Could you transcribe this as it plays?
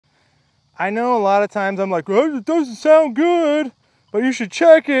I know a lot of times I'm like, oh, it doesn't sound good, but you should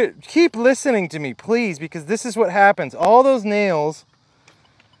check it. Keep listening to me, please, because this is what happens. All those nails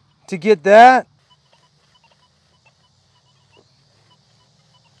to get that.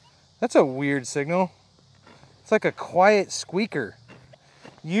 That's a weird signal. It's like a quiet squeaker.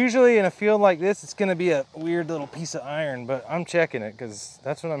 Usually in a field like this, it's gonna be a weird little piece of iron, but I'm checking it because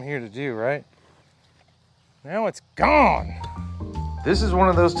that's what I'm here to do, right? Now it's gone. This is one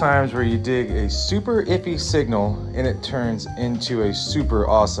of those times where you dig a super iffy signal and it turns into a super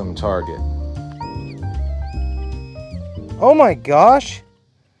awesome target. Oh my gosh.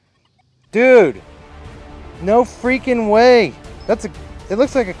 Dude, no freaking way. It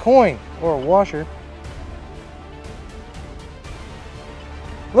looks like a coin or a washer.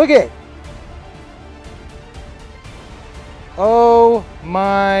 Look it. Oh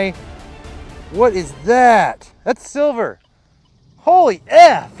my, what is that? That's silver. Holy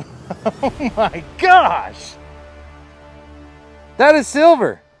F. Oh my gosh. That is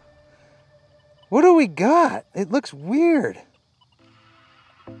silver. What do we got? It looks weird.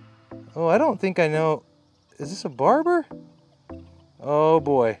 Oh, I don't think I know. Is this a barber? Oh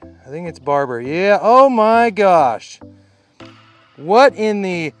boy, I think it's barber. Yeah, oh my gosh. What in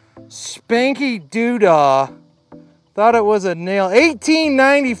the spanky doodah? Thought it was a nail.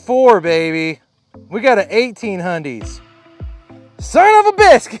 1894, baby. We got an 1800s. Son of a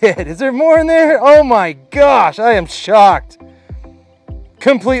biscuit. Is there more in there? Oh my gosh, I am shocked.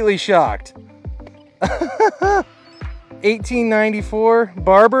 Completely shocked. 1894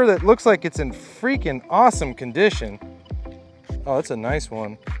 barber that looks like it's in freaking awesome condition. Oh, that's a nice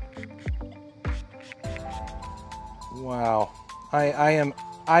one. Wow. I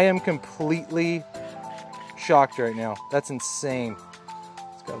am completely shocked right now. That's insane.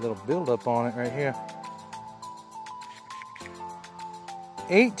 It's got a little buildup on it right here.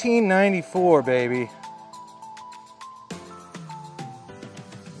 1894, baby.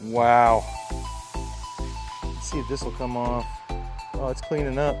 Wow. Let's see if this will come off. Oh, it's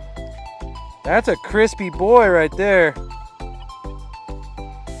cleaning up. That's a crispy boy right there.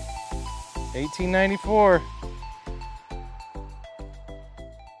 1894.